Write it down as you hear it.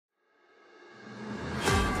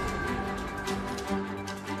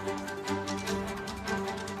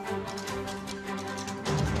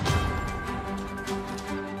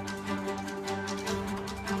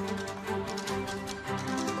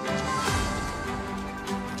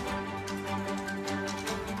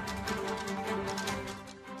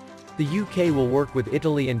The UK will work with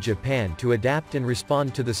Italy and Japan to adapt and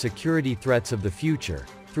respond to the security threats of the future,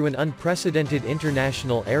 through an unprecedented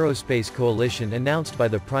international aerospace coalition announced by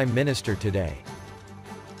the Prime Minister today.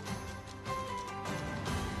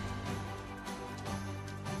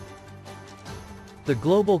 The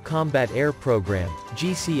Global Combat Air Programme,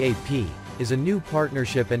 GCAP, is a new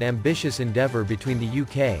partnership and ambitious endeavour between the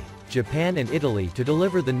UK, Japan and Italy to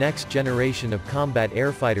deliver the next generation of combat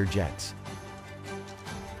airfighter jets.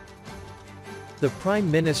 The Prime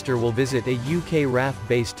Minister will visit a UK RAF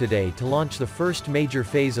base today to launch the first major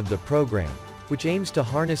phase of the programme, which aims to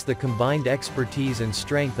harness the combined expertise and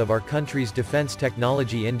strength of our country's defence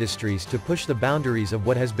technology industries to push the boundaries of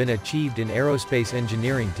what has been achieved in aerospace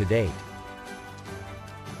engineering to date.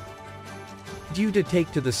 Due to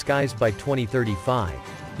take to the skies by 2035,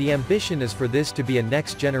 the ambition is for this to be a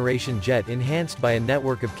next-generation jet enhanced by a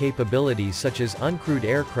network of capabilities such as uncrewed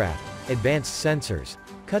aircraft, advanced sensors,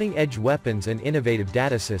 cutting-edge weapons and innovative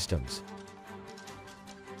data systems.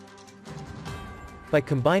 By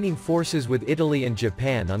combining forces with Italy and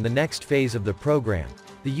Japan on the next phase of the program,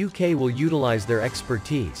 the UK will utilize their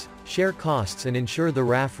expertise, share costs and ensure the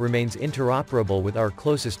RAF remains interoperable with our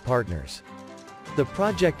closest partners. The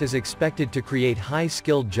project is expected to create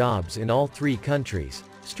high-skilled jobs in all three countries,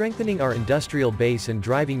 strengthening our industrial base and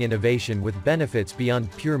driving innovation with benefits beyond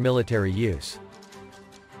pure military use.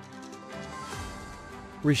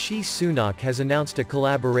 Rishi Sunak has announced a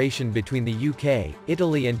collaboration between the UK,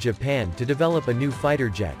 Italy and Japan to develop a new fighter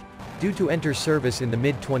jet, due to enter service in the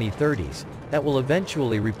mid-2030s, that will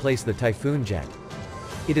eventually replace the Typhoon jet.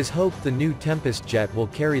 It is hoped the new Tempest jet will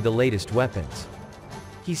carry the latest weapons.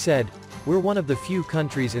 He said, "We're one of the few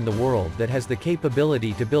countries in the world that has the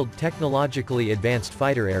capability to build technologically advanced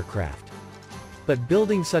fighter aircraft. But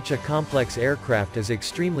building such a complex aircraft is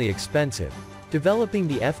extremely expensive. Developing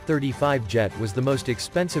the F-35 jet was the most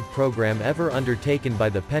expensive program ever undertaken by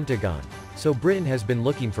the Pentagon, so Britain has been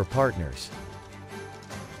looking for partners."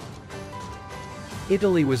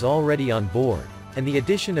 Italy was already on board, and the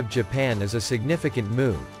addition of Japan is a significant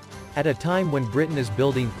move, at a time when Britain is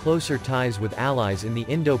building closer ties with allies in the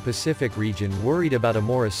Indo-Pacific region worried about a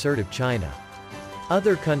more assertive China.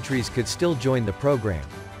 Other countries could still join the program.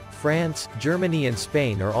 France, Germany and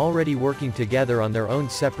Spain are already working together on their own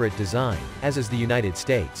separate design, as is the United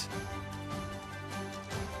States.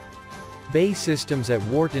 BAE Systems at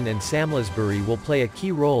Wharton and Samlesbury will play a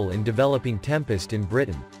key role in developing Tempest in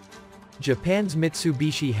Britain. Japan's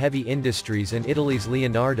Mitsubishi Heavy Industries and Italy's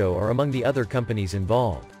Leonardo are among the other companies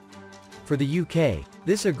involved. For the UK,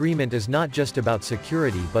 this agreement is not just about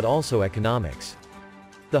security but also economics.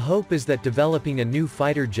 The hope is that developing a new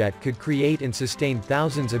fighter jet could create and sustain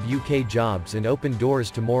thousands of UK jobs and open doors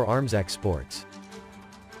to more arms exports.